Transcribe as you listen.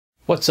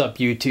What's up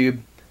YouTube?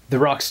 The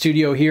Rock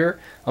Studio here.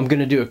 I'm going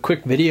to do a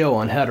quick video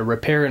on how to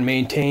repair and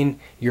maintain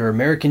your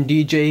American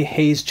DJ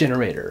Haze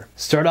Generator.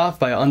 Start off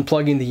by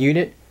unplugging the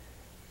unit,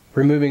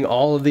 removing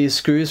all of these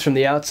screws from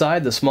the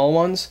outside, the small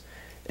ones,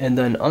 and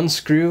then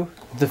unscrew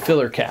the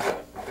filler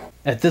cap.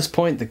 At this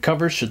point the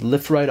cover should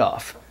lift right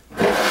off.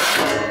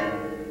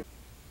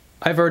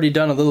 I've already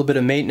done a little bit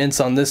of maintenance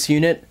on this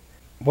unit.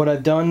 What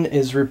I've done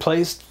is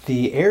replaced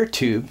the air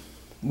tube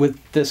with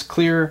this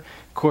clear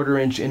 1/4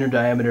 inch inner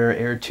diameter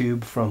air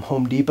tube from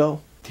Home Depot.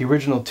 The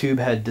original tube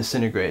had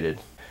disintegrated.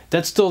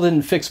 That still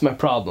didn't fix my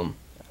problem.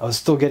 I was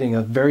still getting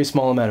a very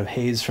small amount of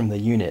haze from the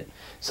unit,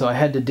 so I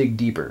had to dig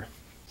deeper.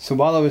 So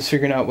while I was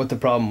figuring out what the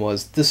problem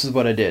was, this is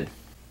what I did.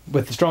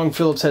 With the strong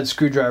Phillips head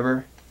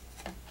screwdriver,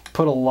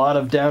 put a lot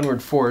of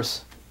downward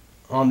force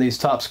on these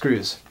top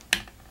screws.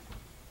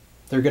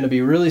 They're going to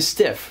be really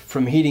stiff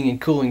from heating and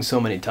cooling so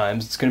many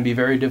times. It's going to be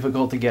very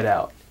difficult to get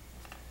out.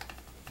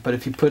 But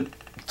if you put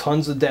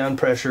tons of down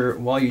pressure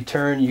while you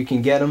turn, you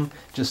can get them.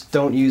 Just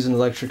don't use an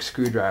electric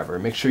screwdriver.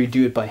 Make sure you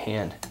do it by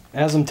hand.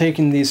 As I'm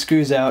taking these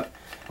screws out,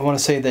 I want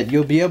to say that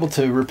you'll be able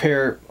to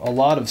repair a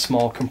lot of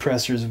small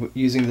compressors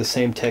using the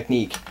same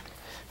technique.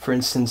 For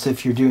instance,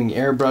 if you're doing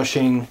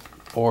airbrushing,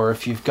 or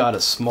if you've got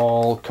a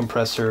small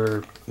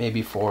compressor,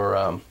 maybe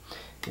for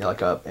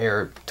like a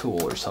air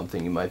tool or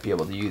something, you might be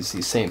able to use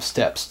these same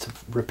steps to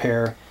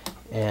repair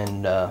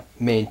and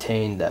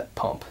maintain that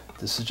pump.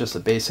 This is just a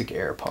basic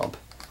air pump.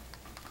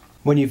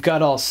 When you've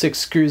got all 6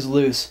 screws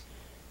loose,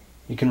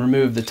 you can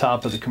remove the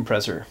top of the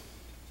compressor.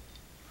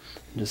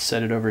 Just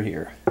set it over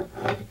here.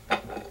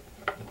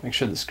 Make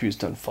sure the screws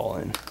don't fall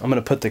in. I'm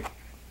going to put the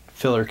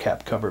filler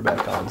cap cover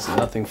back on so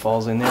nothing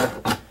falls in there.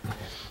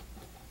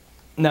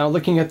 Now,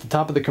 looking at the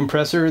top of the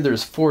compressor,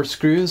 there's 4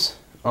 screws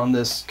on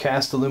this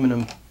cast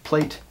aluminum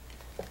plate.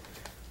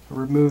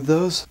 Remove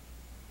those.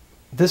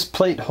 This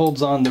plate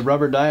holds on the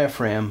rubber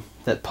diaphragm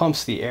that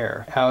pumps the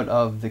air out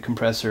of the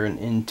compressor and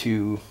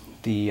into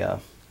the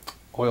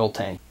oil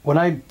tank. When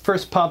I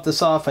first popped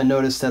this off, I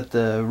noticed that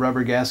the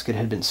rubber gasket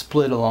had been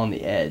split along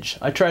the edge.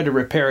 I tried to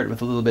repair it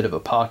with a little bit of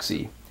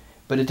epoxy,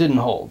 but it didn't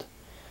hold.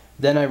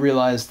 Then I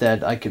realized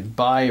that I could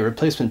buy a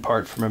replacement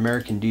part from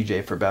American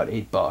DJ for about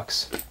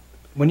 $8.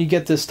 When you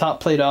get this top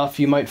plate off,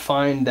 you might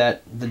find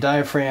that the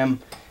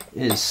diaphragm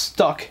is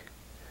stuck,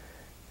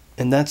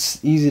 and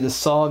that's easy to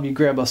solve. You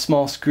grab a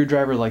small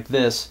screwdriver like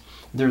this.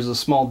 There's a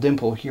small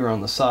dimple here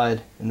on the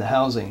side in the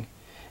housing,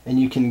 and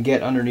you can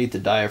get underneath the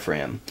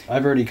diaphragm.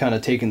 I've already kind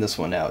of taken this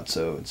one out,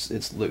 so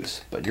it's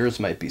loose, but yours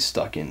might be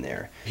stuck in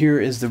there.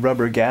 Here is the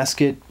rubber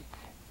gasket.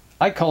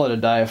 I call it a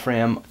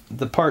diaphragm.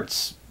 The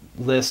parts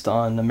list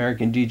on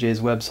American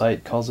DJ's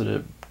website calls it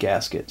a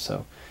gasket.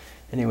 So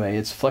anyway,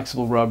 it's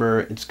flexible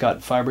rubber. It's got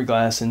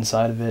fiberglass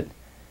inside of it,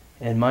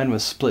 and mine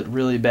was split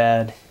really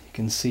bad. You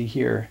can see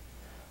here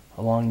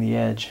along the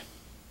edge.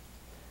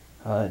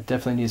 It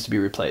definitely needs to be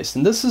replaced.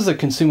 And this is a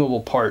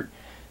consumable part.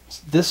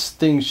 This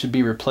thing should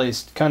be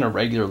replaced kind of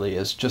regularly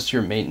as just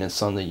your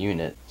maintenance on the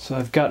unit. So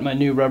I've got my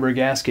new rubber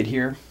gasket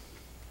here.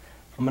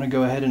 I'm going to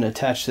go ahead and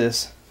attach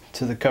this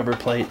to the cover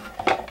plate.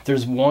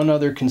 There's one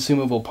other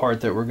consumable part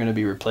that we're going to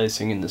be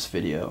replacing in this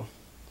video.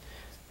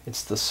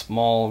 It's the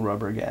small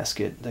rubber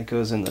gasket that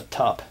goes in the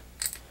top.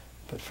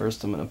 But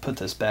first I'm going to put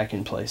this back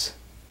in place.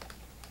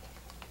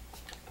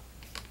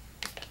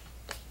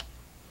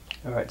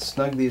 Alright,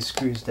 snug these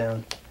screws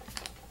down.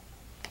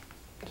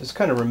 Just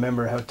kind of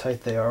remember how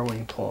tight they are when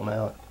you pull them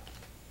out.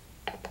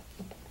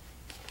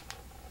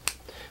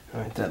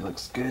 Alright, that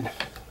looks good.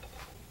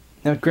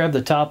 Now grab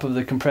the top of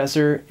the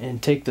compressor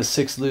and take the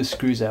 6 loose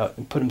screws out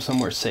and put them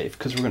somewhere safe,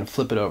 because we're going to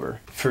flip it over.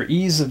 For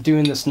ease of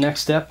doing this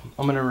next step,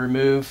 I'm going to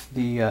remove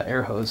the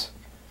air hose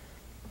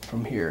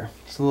from here.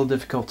 It's a little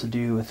difficult to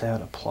do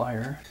without a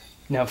plier.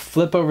 Now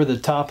flip over the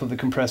top of the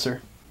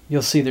compressor.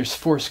 You'll see there's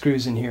 4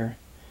 screws in here,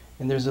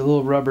 and there's a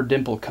little rubber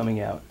dimple coming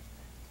out.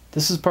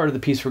 This is part of the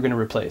piece we're going to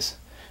replace.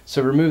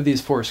 So remove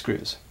these 4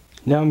 screws.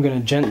 Now I'm going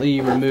to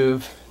gently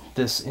remove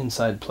this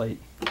inside plate.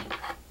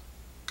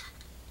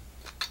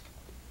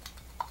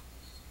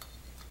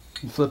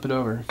 And flip it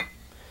over.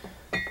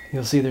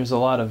 You'll see there's a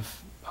lot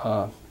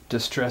of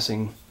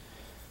distressing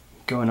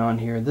going on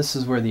here. This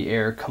is where the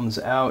air comes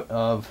out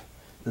of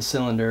the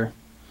cylinder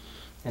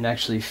and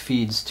actually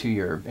feeds to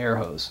your air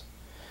hose.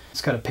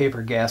 It's got a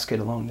paper gasket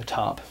along the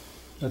top.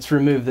 Let's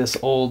remove this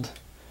old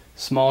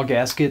small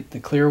gasket, the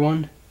clear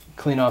one.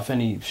 Clean off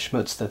any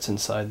schmutz that's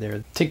inside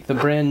there. Take the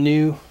brand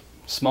new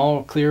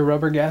small clear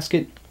rubber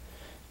gasket,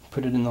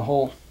 put it in the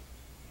hole.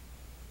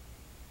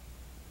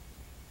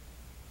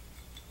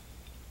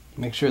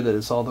 Make sure that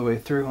it's all the way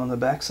through on the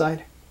back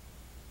side.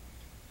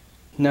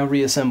 Now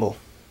reassemble.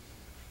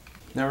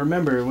 Now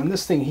remember, when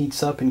this thing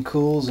heats up and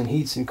cools and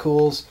heats and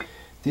cools,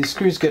 these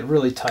screws get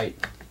really tight.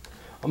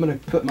 I'm going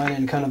to put mine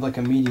in kind of like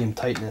a medium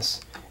tightness.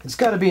 It's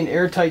got to be an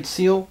airtight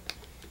seal,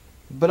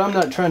 but I'm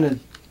not trying to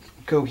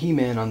go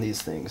He-Man on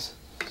these things.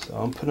 So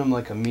I'll put them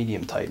like a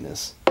medium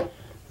tightness.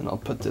 And I'll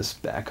put this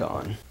back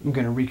on. I'm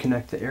going to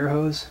reconnect the air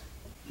hose.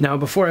 Now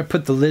before I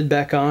put the lid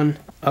back on,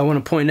 I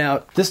want to point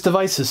out this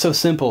device is so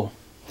simple.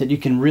 that you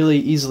can really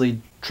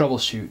easily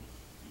troubleshoot.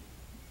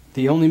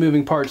 The only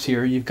moving parts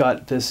here, you've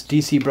got this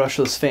DC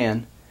brushless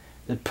fan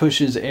that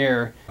pushes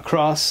air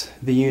across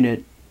the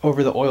unit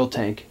over the oil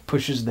tank,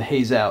 pushes the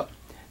haze out.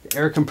 The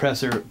air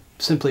compressor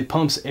simply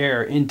pumps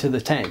air into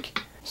the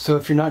tank. So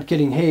if you're not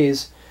getting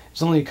haze,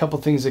 there's only a couple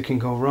things that can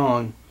go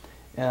wrong.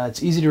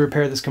 It's easy to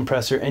repair this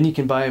compressor, and you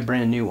can buy a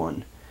brand new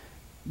one.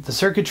 The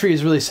circuitry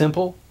is really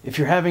simple. If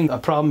you're having a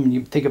problem and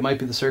you think it might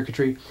be the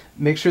circuitry,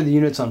 make sure the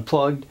unit's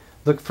unplugged,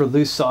 look for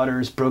loose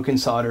solders, broken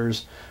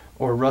solders,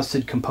 or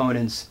rusted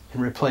components,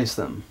 and replace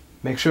them.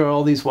 Make sure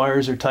all these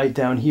wires are tight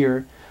down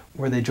here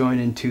where they join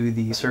into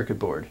the circuit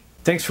board.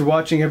 Thanks for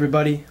watching,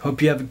 everybody.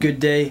 Hope you have a good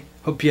day.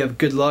 Hope you have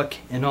good luck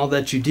in all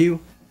that you do.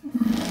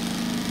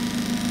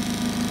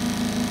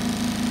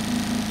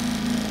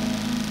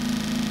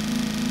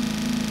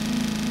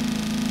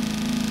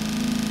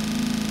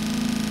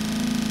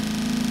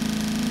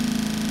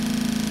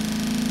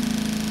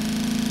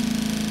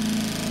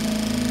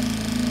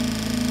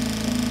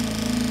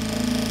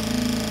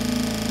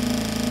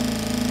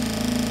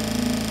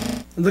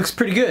 It looks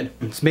pretty good.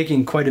 It's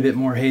making quite a bit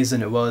more haze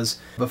than it was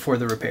before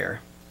the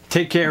repair.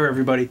 Take care,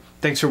 everybody.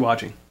 Thanks for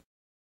watching.